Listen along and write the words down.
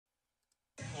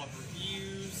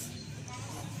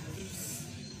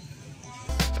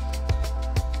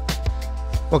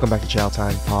Welcome back to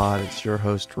TheChowTimePod. It's your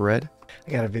host, Red.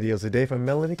 I got a video today from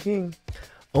Melanie King.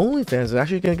 OnlyFans is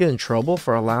actually going to get in trouble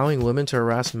for allowing women to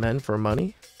harass men for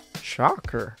money?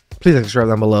 Shocker. Please subscribe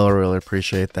down below. I really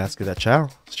appreciate that. Let's get that chow.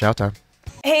 It's chow time.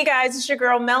 Hey guys, it's your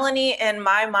girl Melanie, and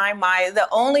my, the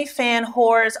OnlyFans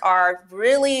whores are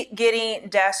really getting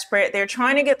desperate. They're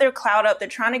trying to get their clout up. They're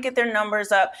trying to get their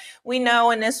numbers up. We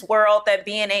know in this world that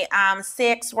being a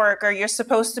sex worker, you're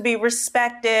supposed to be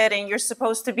respected and you're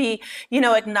supposed to be,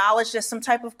 acknowledged as some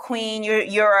type of queen.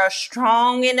 You're a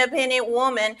strong, independent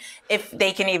woman, if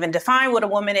they can even define what a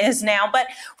woman is now. But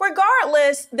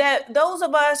regardless, that those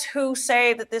of us who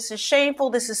say that this is shameful,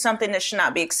 this is something that should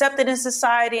not be accepted in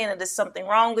society, and it is something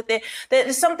wrong with it, that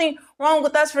there's something wrong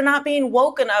with us for not being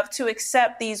woke enough to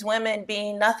accept these women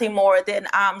being nothing more than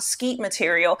skeet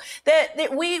material,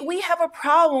 that we have a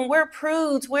problem. We're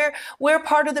prudes, we're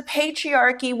part of the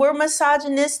patriarchy, we're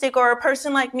misogynistic, or a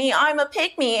person like me, I'm a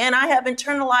pick-me and I have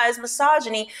internalized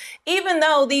misogyny, even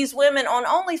though these women on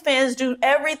OnlyFans do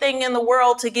everything in the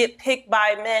world to get picked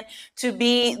by men to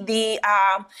be the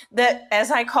as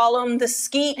I call them, the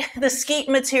skeet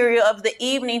material of the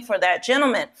evening for that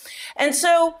gentleman. And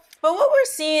so, but what we're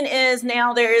seeing is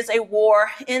now there is a war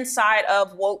inside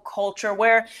of woke culture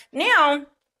where now,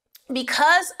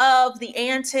 because of the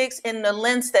antics and the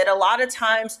lengths that a lot of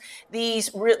times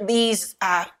these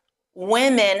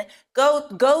women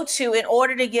go to in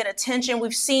order to get attention.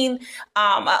 We've seen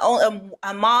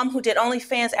a mom who did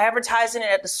OnlyFans advertising it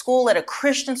at the school, at a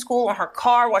Christian school, on her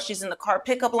car while she's in the car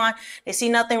pickup line. They see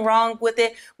nothing wrong with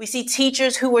it. We see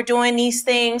teachers who are doing these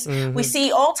things. We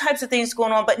see all types of things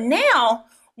going on. But now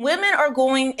women are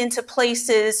going into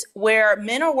places where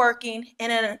men are working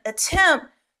in an attempt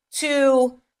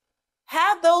to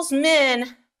have those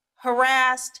men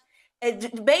harassed.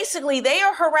 Basically, they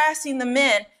are harassing the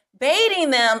men, baiting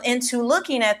them into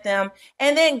looking at them,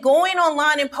 and then going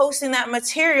online and posting that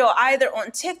material either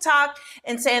on TikTok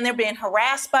and saying they're being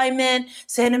harassed by men,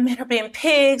 saying the men are being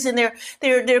pigs and they're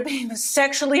being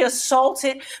sexually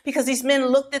assaulted because these men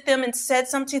looked at them and said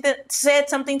something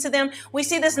to them. We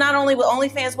see this not only with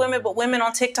OnlyFans women, but women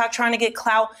on TikTok trying to get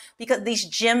clout because these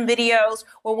gym videos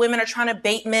where women are trying to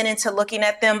bait men into looking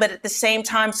at them, but at the same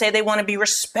time say they want to be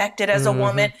respected as a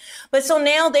woman. But so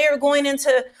now they are going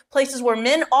into places where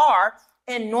men are,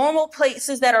 in normal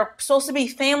places that are supposed to be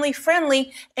family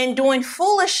friendly, and doing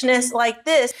foolishness like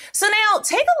this. So now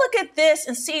take a look at this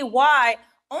and see why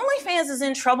OnlyFans is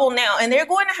in trouble now, and they're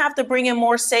going to have to bring in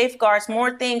more safeguards,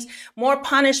 more things, more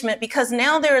punishment, because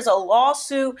now there is a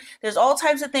lawsuit. There's all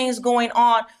types of things going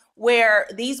on where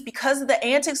because of the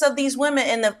antics of these women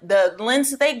and the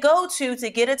lengths that they go to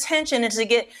get attention and to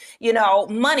get,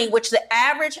 money, which the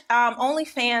average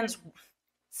OnlyFans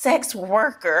sex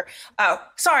worker,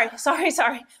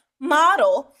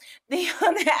 model, the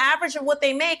average of what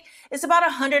they make is about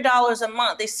 $100 a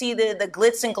month. They see the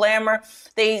glitz and glamour.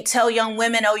 They tell young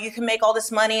women, oh, you can make all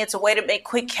this money. It's a way to make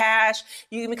quick cash.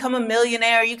 You can become a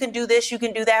millionaire. You can do this, you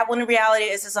can do that. When the reality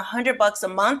is it's $100 a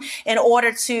month in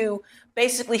order to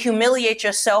basically humiliate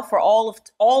yourself for all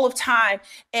of time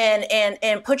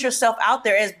and put yourself out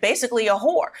there as basically a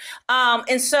whore.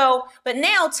 But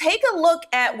now take a look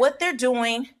at what they're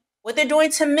doing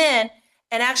to men,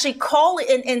 and actually call it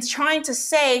and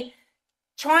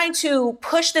trying to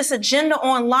push this agenda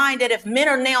online that if men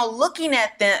are now looking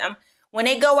at them when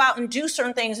they go out and do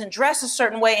certain things and dress a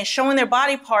certain way and showing their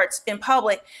body parts in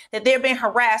public, that they're being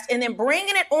harassed, and then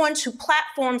bringing it onto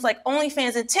platforms like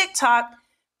OnlyFans and TikTok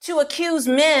to accuse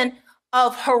men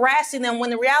of harassing them,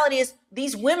 when the reality is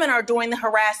these women are doing the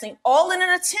harassing, all in an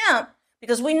attempt,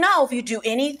 because we know if you do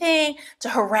anything to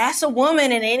harass a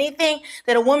woman and anything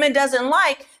that a woman doesn't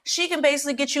like, she can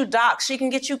basically get you doxxed, she can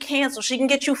get you canceled, she can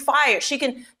get you fired, she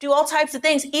can do all types of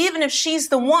things, even if she's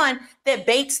the one that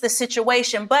baits the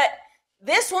situation. But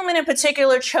this woman in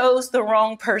particular chose the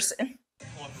wrong person.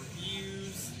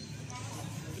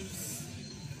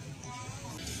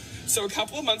 So a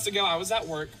couple of months ago, I was at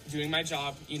work doing my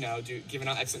job, giving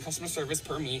out excellent customer service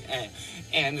per me,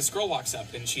 and this girl walks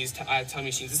up and she's telling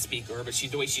me she's a speaker, but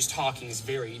the way she's talking is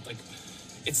very,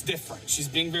 it's different. She's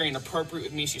being very inappropriate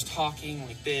with me. She's talking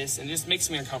like this, and it just makes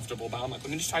me uncomfortable. But I'm like, let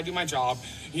me just try to do my job,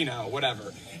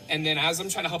 whatever. And then as I'm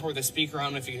trying to help her with the speaker, I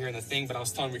don't know if you can hear in the thing, but I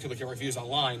was telling her we could look at reviews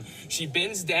online. She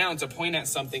bends down to point at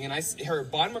something, and her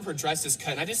bottom of her dress is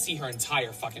cut, and I just see her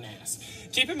entire fucking ass.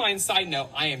 Keep in mind, side note,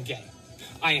 I am gay.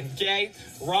 I am gay,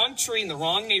 wrong tree in the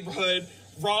wrong neighborhood,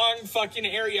 wrong fucking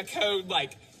area code.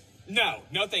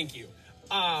 No, thank you.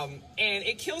 And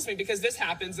it kills me because this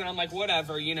happens and I'm like,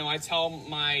 whatever, you know, I tell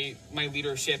my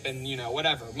leadership and, you know,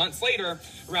 whatever. Months later,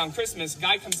 around Christmas,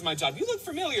 guy comes to my job. You look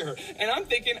familiar. And I'm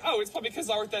thinking, oh, it's probably because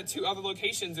I worked at 2 other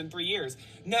locations in 3 years.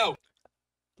 No.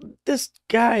 This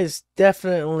guy is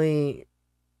definitely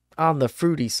on the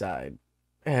fruity side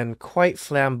and quite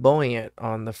flamboyant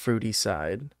on the fruity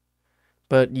side.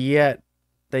 But yet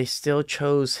they still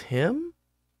chose him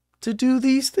to do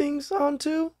these things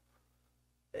onto?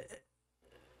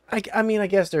 I mean, I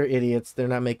guess they're idiots. They're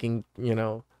not making, you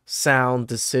know, sound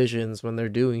decisions when they're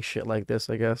doing shit like this,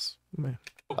 I guess. Man.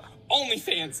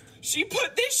 OnlyFans. She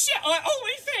put this shit on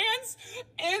OnlyFans,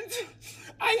 and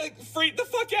I like freaked the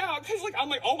fuck out because I'm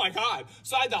like, oh my god.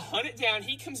 So I had to hunt it down.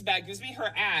 He comes back, gives me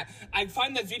her at. I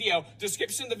find the video,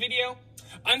 description of the video,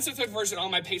 uncensored version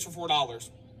on my page for $4.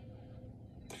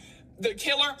 The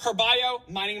killer, her bio,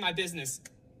 minding my business.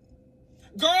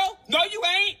 Girl, no you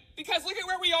ain't, because look at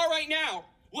where we are right now.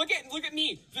 Look at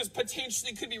me. Just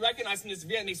potentially could be recognized in this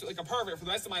video. It makes me like a pervert for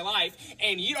the rest of my life,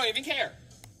 and you don't even care.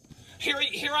 Here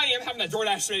I am having a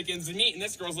DoorDash shake-ins and meet, and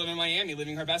this girl's living in Miami,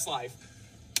 living her best life.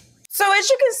 So as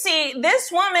you can see,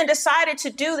 this woman decided to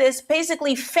do this,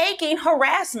 basically faking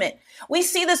harassment. We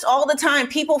see this all the time.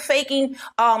 People faking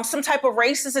some type of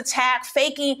racist attack,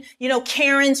 faking, you know,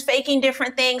 Karens, faking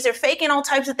different things. They're faking all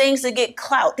types of things to get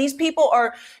clout. These people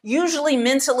are usually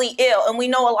mentally ill. And we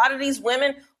know a lot of these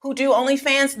women who do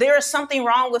OnlyFans, there is something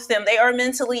wrong with them. They are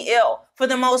mentally ill for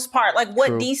the most part. Like,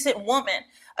 what decent woman,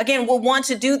 again, will want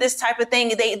to do this type of thing?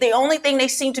 The only thing they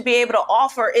seem to be able to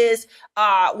offer is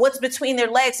what's between their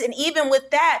legs. And even with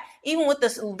that, even with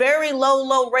this very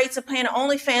low rates of paying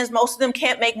OnlyFans, most of them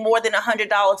can't make more than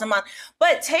 $100 a month.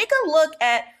 But take a look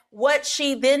at what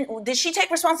she then did. She take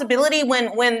responsibility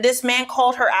when this man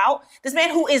called her out? This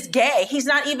man who is gay, he's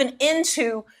not even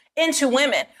into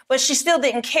women, but she still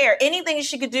didn't care. Anything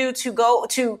she could do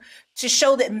to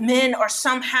show that men are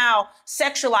somehow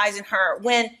sexualizing her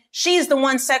when she's the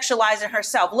one sexualizing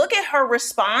herself. Look at her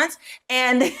response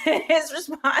and his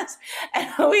response.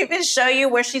 And we even show you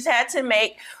where she's had to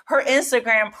make her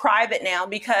Instagram private now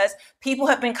because people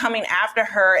have been coming after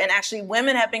her, and actually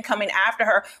women have been coming after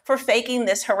her for faking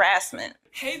this harassment.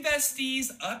 Hey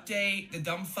besties, update. The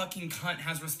dumb fucking cunt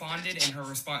has responded, and her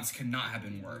response could not have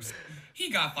been worse. He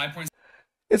got 5 points.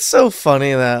 It's so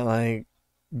funny that, like,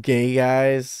 gay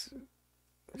guys,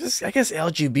 just, I guess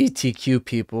LGBTQ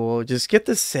people, just get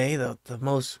to say the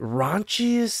most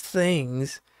raunchiest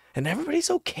things, and everybody's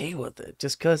okay with it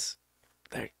just because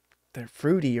they're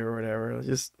fruity or whatever.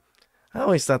 I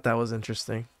always thought that was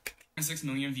interesting. 6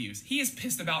 million views. He is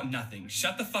pissed about nothing.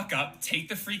 Shut the fuck up, take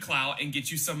the free clout, and get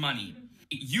you some money.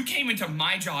 You came into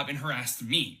my job and harassed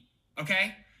me,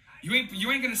 okay? You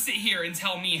ain't gonna sit here and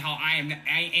tell me how I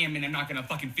am and I'm not gonna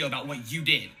fucking feel about what you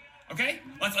did, okay?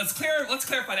 Let's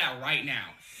clarify that right now.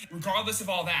 Regardless of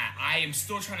all that, I am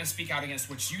still trying to speak out against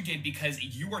what you did because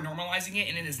you are normalizing it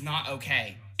and it is not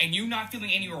okay. And you not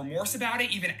feeling any remorse about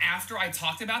it even after I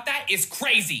talked about that is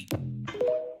crazy.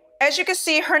 As you can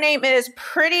see, her name is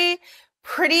Pretty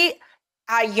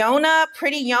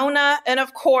Yona, and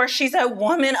of course, she's a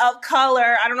woman of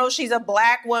color. I don't know if she's a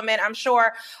black woman. I'm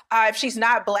sure if she's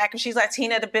not black, if she's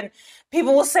Latina,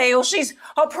 people will say, "Oh, she's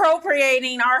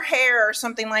appropriating our hair" or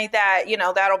something like that. You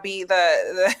know, that'll be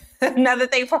the another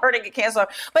thing for her to get canceled.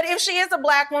 But if she is a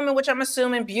black woman, which I'm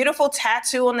assuming, beautiful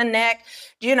tattoo on the neck,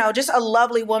 you know, just a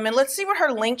lovely woman. Let's see what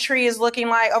her link tree is looking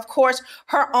like. Of course,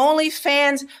 her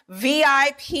OnlyFans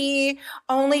VIP,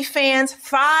 OnlyFans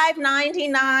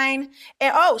 $5.99.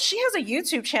 And oh, she has a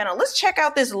YouTube channel. Let's check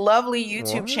out this lovely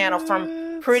YouTube channel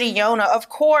from Pretty Yona. Of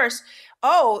course.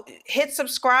 Oh, hit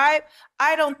subscribe?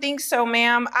 I don't think so,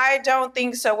 ma'am. I don't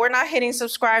think so. We're not hitting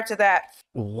subscribe to that.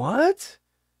 What?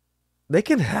 They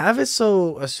can have it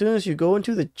so as soon as you go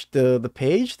into the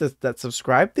page, that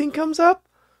subscribe thing comes up?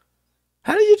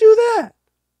 How do you do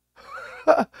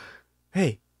that?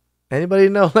 Hey, anybody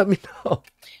know? Let me know.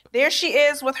 There she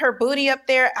is with her booty up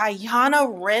there, Ayana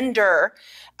Render.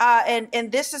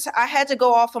 And this is, I had to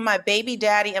go off of my baby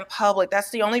daddy in public. That's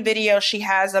the only video she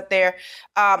has up there,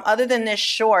 other than this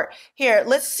short. Here,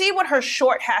 let's see what her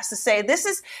short has to say. This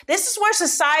is where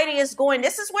society is going.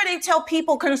 This is where they tell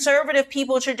people, conservative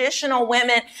people, traditional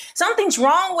women, something's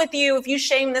wrong with you if you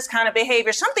shame this kind of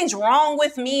behavior. Something's wrong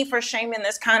with me for shaming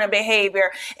this kind of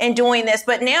behavior and doing this.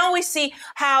 But now we see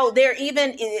how they're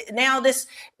even, now this,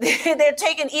 they're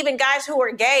taking even guys who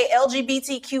are gay,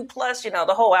 LGBTQ plus, you know,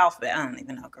 the whole alphabet. I don't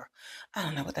even know, girl. I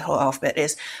don't know what the whole alphabet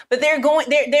is, but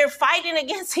they're fighting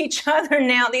against each other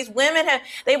now. These women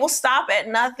they will stop at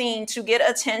nothing to get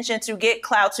attention, to get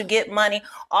clout, to get money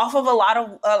off of a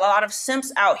lot of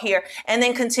simps out here, and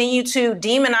then continue to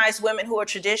demonize women who are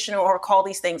traditional or call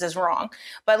these things as wrong.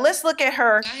 But let's look at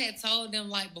her. I had told them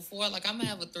like before, like I'm gonna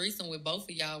have a threesome with both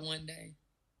of y'all one day.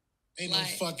 Ain't like,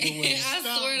 no fucking way. I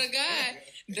swear to God,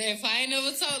 that if I ain't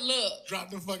never told, look,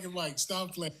 drop the fucking mic.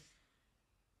 Stop playing.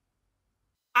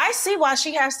 I see why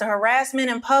she has to harass men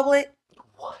in public.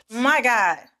 What? My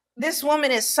God. This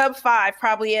woman is sub 5,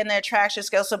 probably in the attraction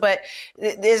scale. So, but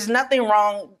there's nothing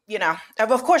wrong, you know.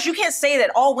 Of course, you can't say that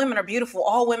all women are beautiful,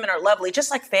 all women are lovely, just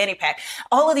like Fanny Pack.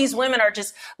 All of these women are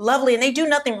just lovely and they do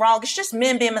nothing wrong. It's just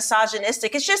men being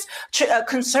misogynistic. It's just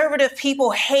conservative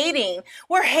people hating.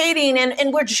 We're hating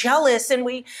and we're jealous and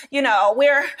we're,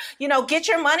 get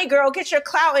your money, girl, get your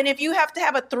clout. And if you have to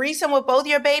have a threesome with both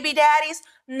your baby daddies,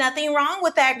 nothing wrong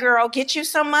with that, girl. Get you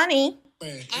some money.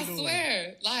 I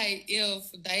swear, like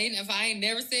if I ain't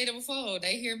never said it before,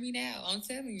 they hear me now. I'm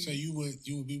telling you. So you would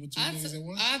be with two niggas at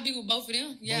once? I'd be with both of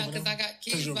them, yeah, because I got kids.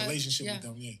 Because your relationship with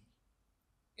them,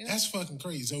 yeah. That's fucking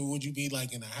crazy. So would you be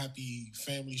like in a happy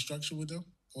family structure with them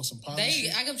or some policy?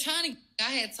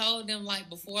 I had told them like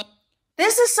before.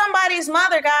 This is somebody's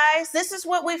mother, guys. This is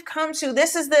what we've come to.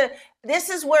 This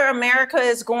is where America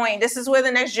is going. This is where the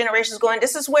next generation is going.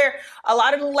 This is where a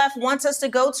lot of the left wants us to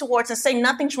go towards and say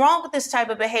nothing's wrong with this type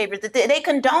of behavior. That they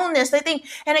condone this. They think,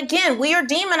 and again, we are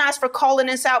demonized for calling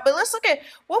this out. But let's look at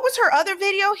what was her other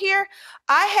video here.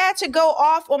 I had to go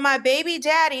off on my baby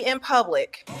daddy in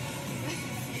public.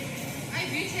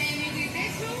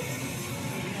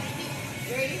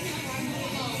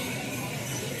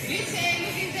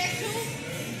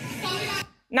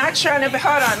 Not trying to be,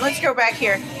 hold on, let's go back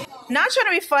here. Not trying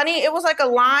to be funny. It was like a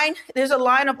line. There's a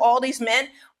line of all these men.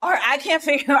 Or I can't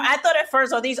figure out. I thought at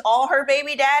first, are these all her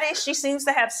baby daddies? She seems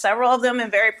to have several of them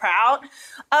and very proud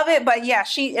of it. But yeah,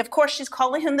 of course, she's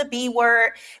calling him the B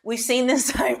word. We've seen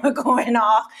this timer going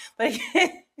off. But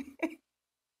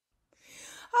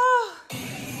oh.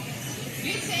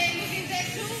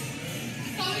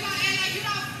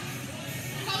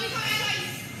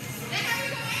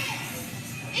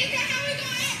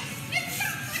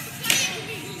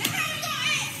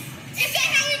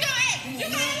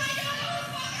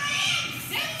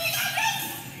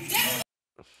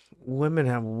 Women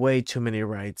have way too many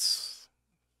rights.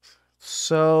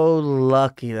 So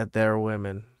lucky that they're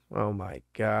women. Oh my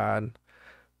God.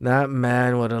 That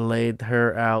man would have laid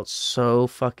her out so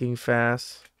fucking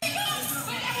fast.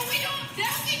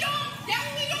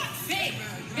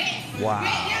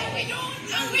 Wow.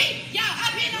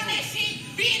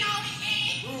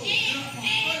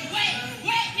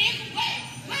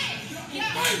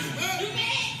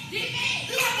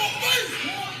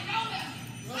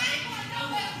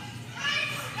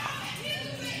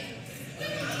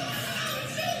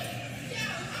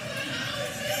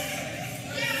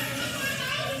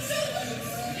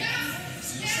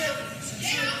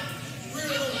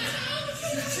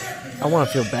 I want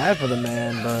to feel bad for the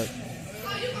man, but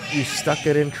you stuck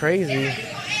it in crazy.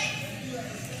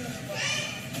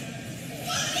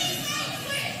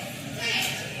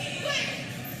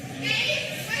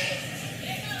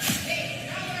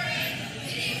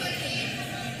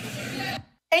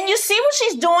 And you see what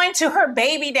she's doing to her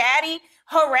baby daddy?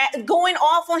 Going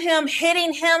off on him,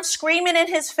 hitting him, screaming in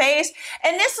his face.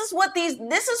 And this is what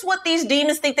these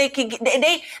demons think they can get.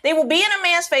 They will be in a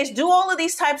man's face, do all of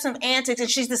these types of antics. And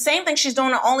she's the same thing she's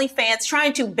doing on OnlyFans,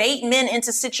 trying to bait men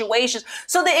into situations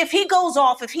so that if he goes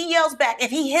off, if he yells back,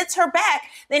 if he hits her back,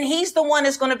 then he's the one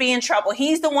that's going to be in trouble.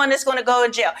 He's the one that's going to go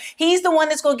to jail. He's the one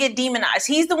that's going to get demonized.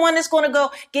 He's the one that's going to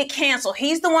go get canceled.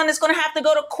 He's the one that's going to have to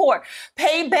go to court,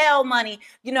 pay bail money,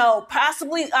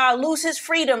 possibly lose his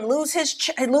freedom, lose his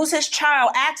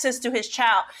child, access to his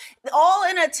child, all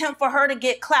in an attempt for her to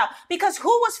get clout. Because who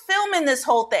was filming this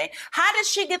whole thing? How did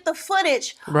she get the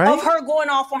footage of her going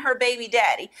off on her baby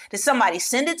daddy? Did somebody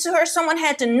send it to her? Someone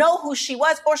had to know who she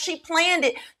was, or she planned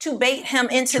it to bait him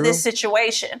into this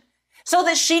situation so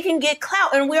that she can get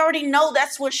clout. And we already know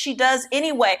that's what she does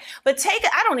anyway. But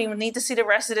I don't even need to see the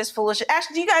rest of this foolish.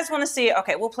 Actually, do you guys want to see it?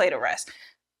 Okay, we'll play the rest.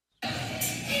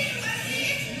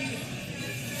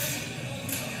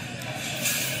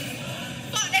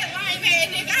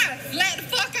 Slap the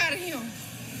fuck out of him.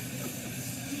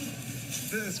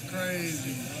 That's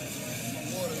crazy.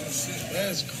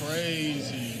 That's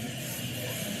crazy.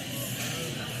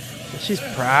 She's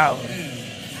proud.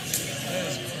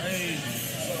 That's crazy.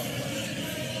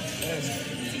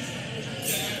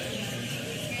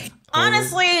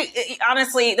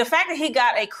 honestly, the fact that he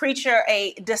got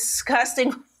a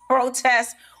disgusting,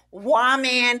 grotesque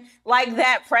woman like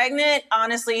that pregnant,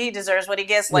 honestly, he deserves what he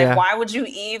gets. Like, why would you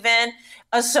even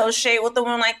associate with a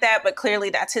woman like that? But clearly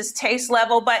that's his taste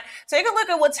level. But take a look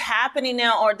at what's happening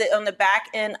now on the back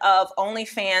end of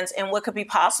OnlyFans and what could be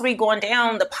possibly going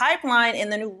down the pipeline in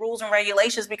the new rules and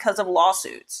regulations because of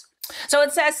lawsuits. So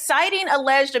it says, citing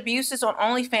alleged abuses on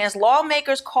OnlyFans,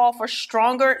 lawmakers call for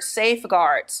stronger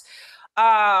safeguards.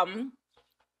 And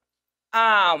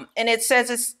it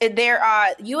says the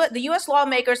U.S.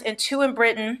 lawmakers and two in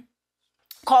Britain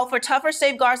call for tougher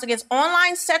safeguards against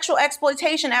online sexual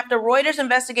exploitation after Reuters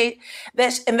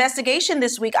investigation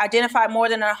this week identified more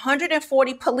than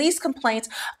 140 police complaints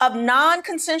of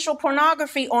non-consensual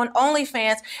pornography on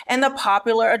OnlyFans and the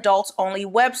popular adults-only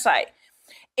website.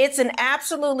 It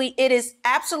is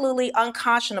absolutely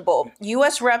unconscionable.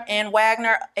 U.S. Rep. Ann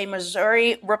Wagner, a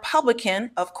Missouri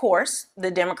Republican, of course, the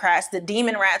Democrats, the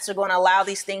demon rats are going to allow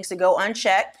these things to go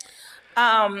unchecked,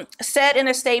 said in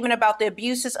a statement about the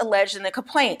abuses alleged in the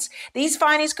complaints. These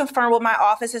findings confirm what my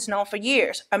office has known for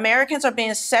years. Americans are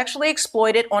being sexually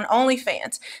exploited on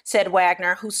OnlyFans, said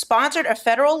Wagner, who sponsored a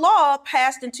federal law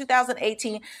passed in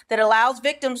 2018 that allows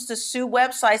victims to sue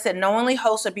websites that knowingly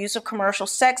host abusive commercial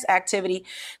sex activity.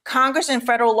 Congress and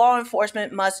federal law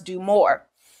enforcement must do more.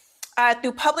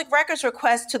 Through public records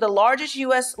requests to the largest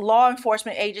U.S. law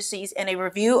enforcement agencies and a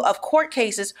review of court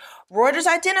cases, Reuters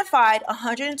identified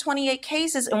 128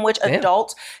 cases in which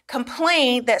adults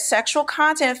complained that sexual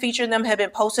content featuring them had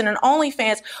been posted on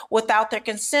OnlyFans without their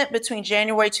consent between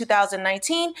January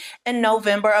 2019 and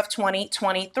November of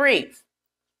 2023.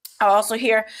 I also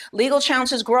hear legal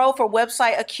challenges grow for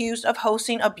website accused of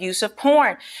hosting abusive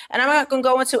porn. And I'm not going to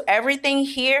go into everything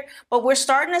here, but we're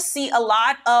starting to see a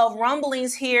lot of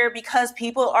rumblings here because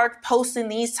people are posting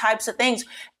these types of things.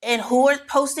 And who are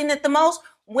posting it the most?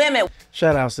 Women.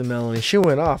 Shout out to Melanie. She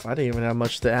went off. I didn't even have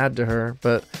much to add to her,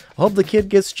 but I hope the kid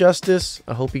gets justice.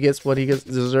 I hope he gets what he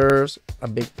deserves. A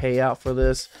big payout for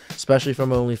this, especially from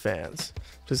OnlyFans.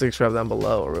 Please subscribe down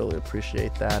below. I really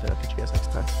appreciate that. And I'll catch you guys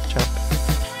next time. Ciao.